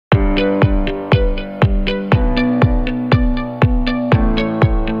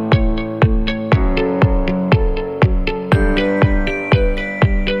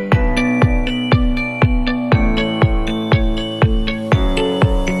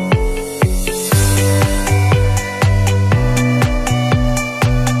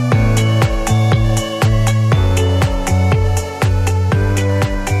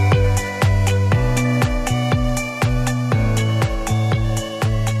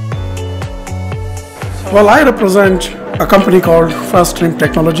Well, I represent a company called Faststream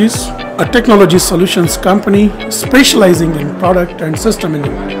Technologies, a technology solutions company specializing in product and system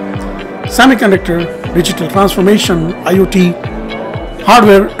engineering, semiconductor, digital transformation, IoT,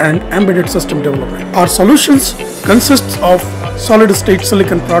 hardware and embedded system development. Our solutions consist of solid-state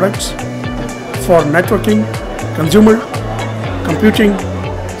silicon products for networking, consumer, computing,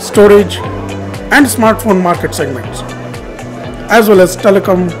 storage and smartphone market segments, as well as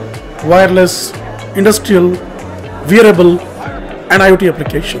telecom, wireless, industrial, wearable and IoT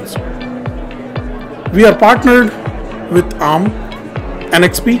applications. We are partnered with ARM,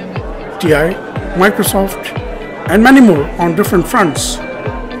 NXP, TI, Microsoft and many more on different fronts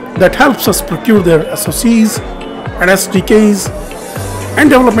that helps us procure their SoCs and SDKs and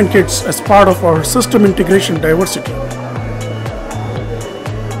development kits as part of our system integration diversity.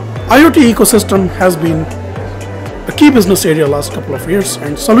 IoT ecosystem has been a key business area last couple of years,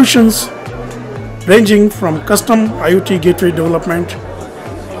 and solutions ranging from custom IoT gateway development,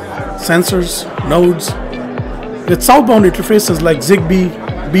 sensors, nodes, with southbound interfaces like Zigbee,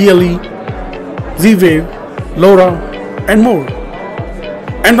 BLE, Z-Wave, LoRa, and more,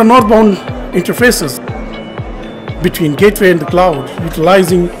 and the northbound interfaces between gateway and the cloud,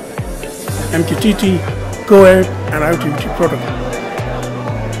 utilizing MQTT, CoAP, and IoT protocol.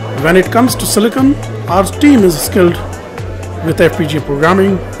 When it comes to silicon, our team is skilled with FPGA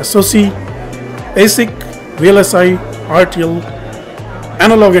programming, SoC, ASIC, VLSI, RTL,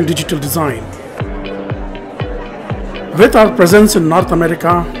 analog and digital design. With our presence in North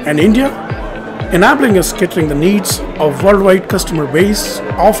America and India, enabling us catering the needs of worldwide customer base,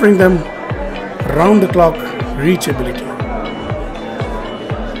 offering them round-the-clock reachability.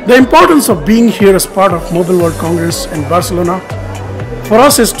 The importance of being here as part of Mobile World Congress in Barcelona for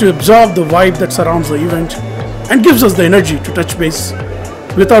us is to absorb the vibe that surrounds the event and gives us the energy to touch base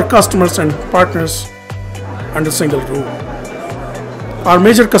with our customers and partners under a single roof. Our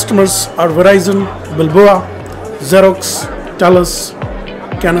major customers are Verizon, Bilboa, Xerox, Telus,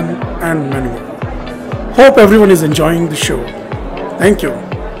 Canon and many more. Hope everyone is enjoying the show. Thank you.